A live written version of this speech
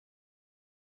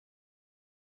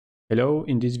Hello,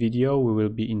 in this video we will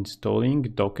be installing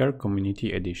Docker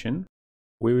Community Edition.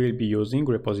 We will be using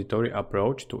repository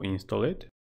approach to install it.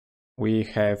 We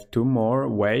have two more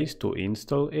ways to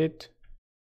install it.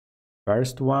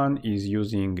 First one is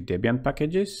using Debian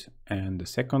packages, and the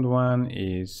second one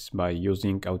is by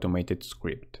using automated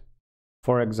script.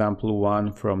 For example,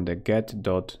 one from the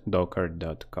get.docker.com.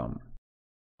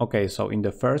 Okay, so in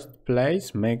the first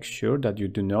place, make sure that you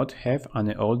do not have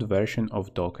an old version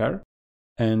of Docker.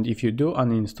 And if you do,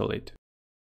 uninstall it.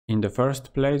 In the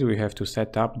first place, we have to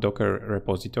set up Docker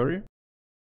repository.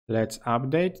 Let's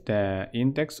update the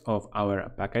index of our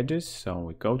packages. So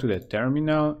we go to the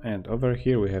terminal, and over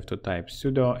here we have to type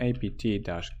sudo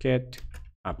apt-get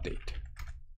update.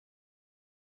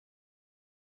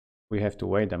 We have to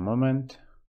wait a moment,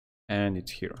 and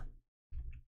it's here.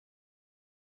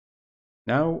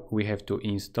 Now we have to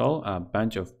install a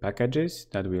bunch of packages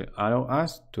that will allow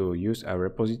us to use a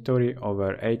repository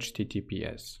over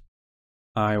HTTPS.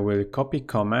 I will copy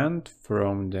command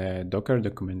from the Docker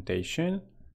documentation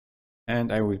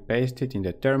and I will paste it in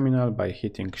the terminal by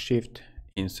hitting Shift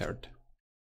Insert.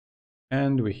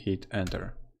 And we hit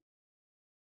Enter.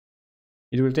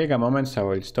 It will take a moment, so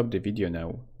I will stop the video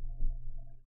now.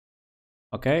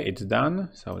 Okay, it's done,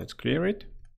 so let's clear it.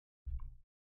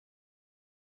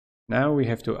 Now we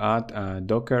have to add a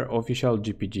Docker official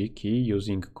GPG key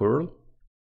using curl.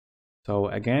 So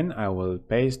again, I will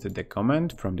paste the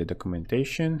command from the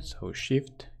documentation. So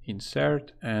Shift,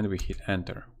 Insert, and we hit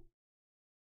Enter.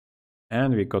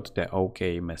 And we got the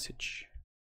OK message.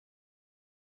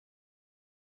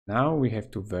 Now we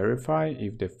have to verify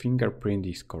if the fingerprint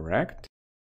is correct.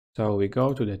 So we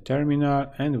go to the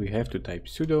terminal and we have to type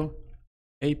sudo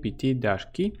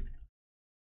apt-key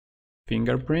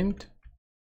fingerprint.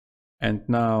 And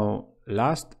now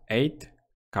last 8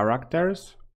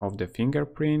 characters of the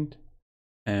fingerprint,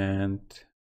 and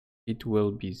it will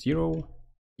be 0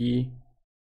 E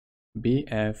B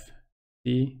F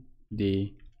C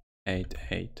D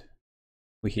 88.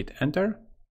 We hit Enter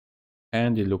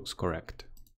and it looks correct.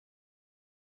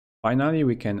 Finally,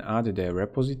 we can add the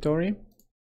repository.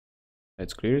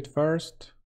 Let's clear it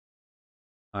first.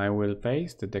 I will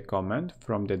paste the command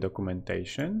from the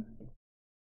documentation.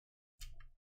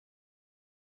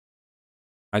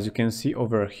 As you can see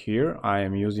over here, I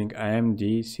am using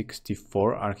AMD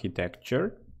 64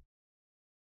 architecture.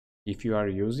 If you are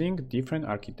using different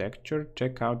architecture,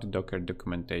 check out the Docker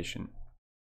documentation.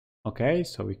 Okay,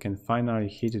 so we can finally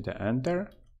hit the Enter.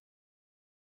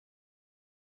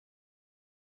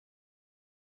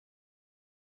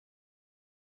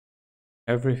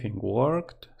 Everything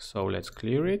worked, so let's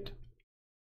clear it.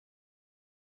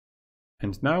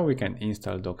 And now we can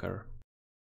install Docker.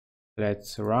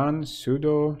 Let's run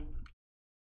sudo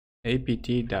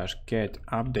apt-get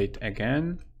update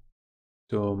again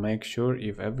to make sure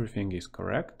if everything is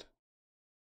correct.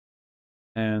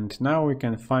 And now we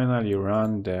can finally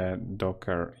run the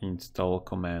Docker install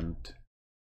command.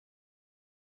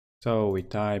 So we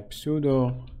type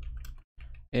sudo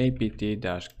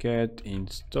apt-get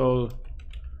install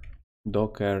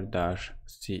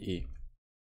docker-ce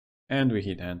and we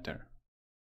hit Enter.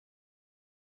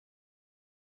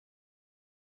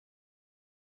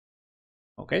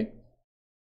 Okay.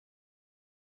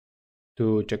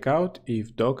 To check out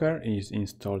if Docker is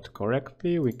installed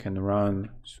correctly, we can run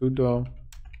sudo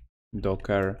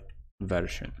docker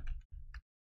version.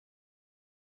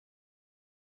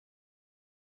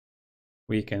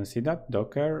 We can see that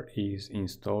Docker is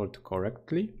installed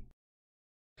correctly.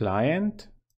 Client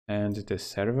and the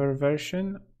server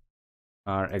version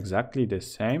are exactly the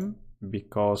same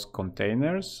because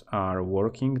containers are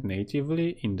working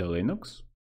natively in the Linux.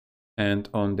 And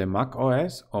on the Mac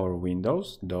OS or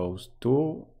Windows, those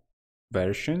two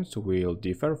versions will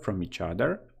differ from each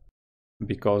other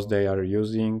because they are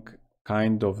using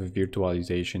kind of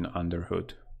virtualization under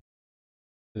hood.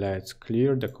 Let's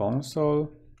clear the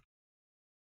console.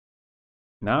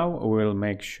 Now we'll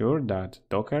make sure that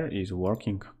Docker is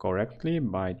working correctly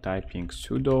by typing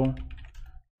sudo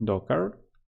docker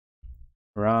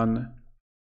run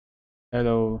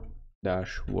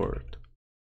hello-world.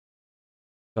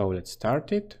 So let's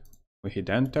start it. We hit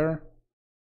Enter.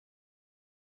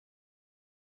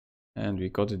 And we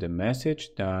got the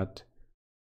message that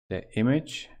the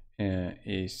image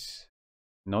is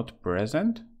not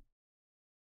present.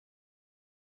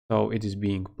 So it is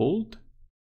being pulled.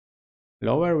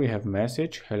 Lower we have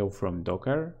message hello from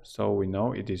Docker. So we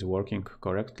know it is working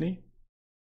correctly.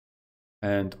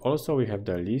 And also we have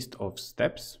the list of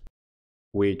steps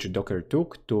which Docker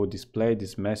took to display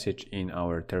this message in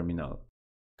our terminal.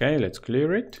 Okay, let's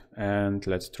clear it and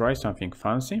let's try something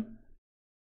fancy.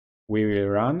 we will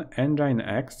run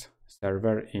Nginx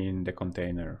server in the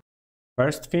container.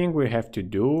 First thing we have to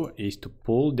do is to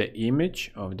pull the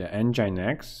image of the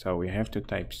Nginx. So we have to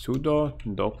type sudo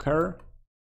docker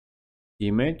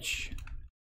image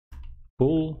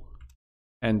pull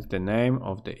and the name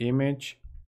of the image,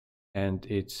 and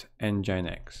it's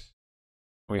Nginx.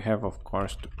 We have of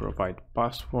course to provide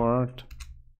password,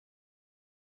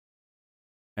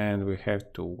 and we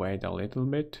have to wait a little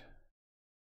bit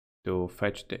to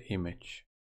fetch the image.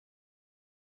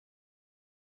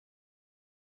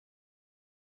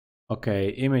 Okay,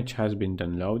 image has been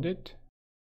downloaded.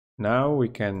 Now we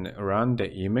can run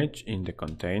the image in the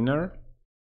container.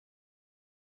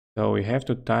 So we have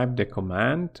to type the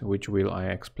command, which I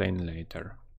explain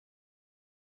later.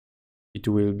 It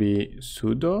will be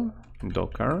sudo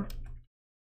docker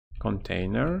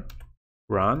container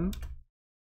run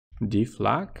d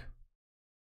flag,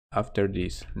 after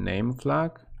this name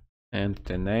flag and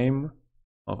the name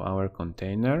of our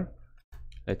container.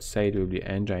 Let's say it will be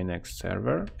Nginx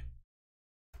server.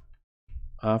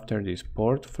 After this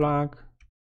port flag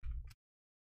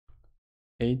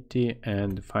 80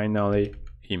 and finally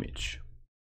image.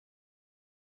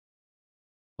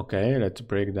 Okay, let's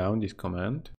break down this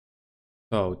command.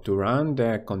 So to run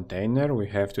the container we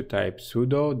have to type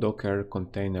sudo docker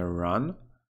container run.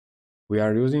 We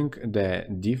are using the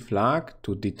d flag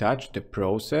to detach the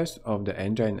process of the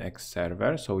Nginx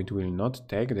server, so it will not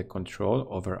take the control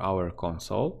over our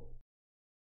console.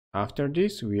 After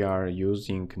this we are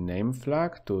using name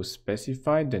flag to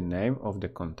specify the name of the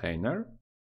container.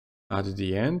 At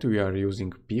the end we are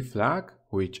using p flag,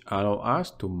 which allow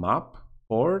us to map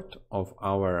port of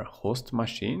our host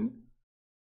machine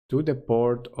to the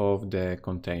port of the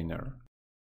container.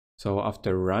 So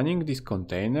after running this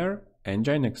container,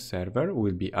 Nginx server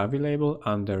will be available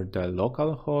under the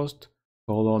localhost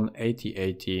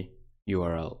 :8080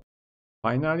 URL.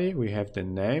 Finally, we have the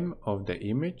name of the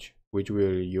image which we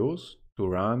will use to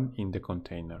run in the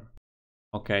container.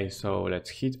 Okay, so let's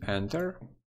hit enter.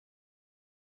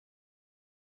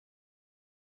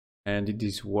 And it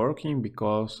is working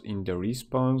because in the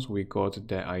response we got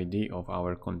the ID of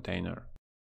our container.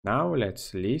 Now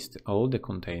let's list all the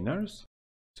containers.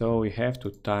 So we have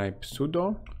to type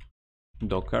sudo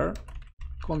docker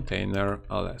container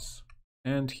ls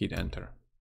and hit enter.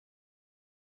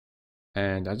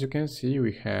 And as you can see,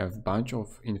 we have a bunch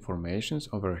of informations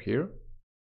over here.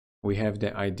 We have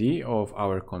the ID of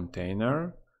our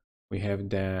container. We have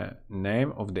the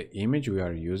name of the image we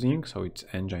are using, so it's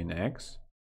Nginx.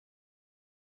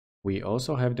 We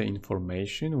also have the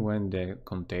information when the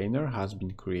container has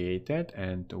been created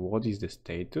and what is the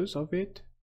status of it.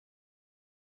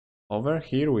 Over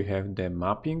here we have the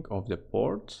mapping of the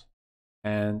ports,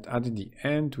 and at the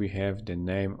end we have the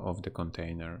name of the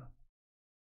container.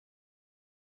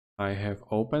 I have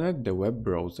opened the web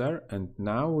browser and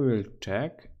now we will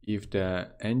check if the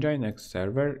Nginx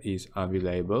server is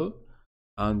available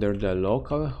under the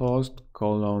localhost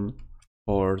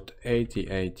 :port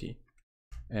 8080.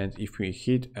 And if we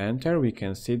hit enter, we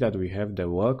can see that we have the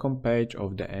welcome page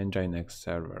of the Nginx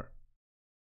server.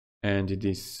 And it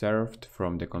is served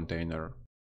from the container.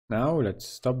 Now let's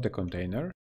stop the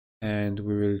container and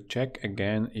we will check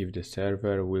again if the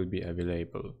server will be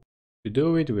available. To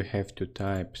do it, we have to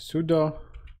type sudo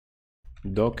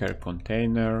docker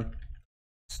container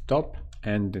stop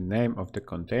and the name of the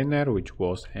container, which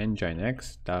was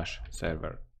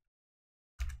nginx-server.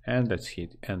 And let's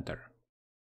hit enter.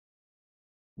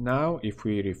 Now if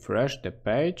we refresh the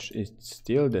page, it's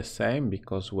still the same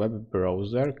because web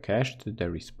browser cached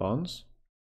the response.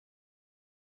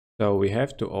 So we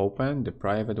have to open the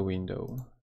private window.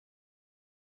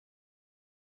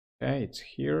 Okay, it's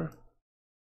here.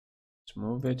 Let's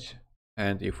move it.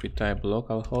 And if we type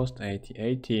localhost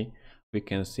 8080, we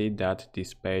can see that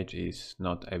this page is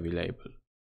not available.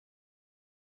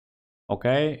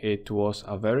 Okay, it was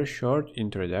a very short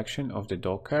introduction of the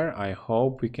Docker. I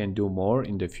hope we can do more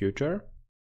in the future.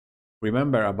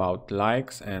 Remember about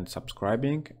likes and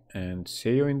subscribing, and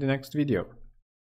see you in the next video.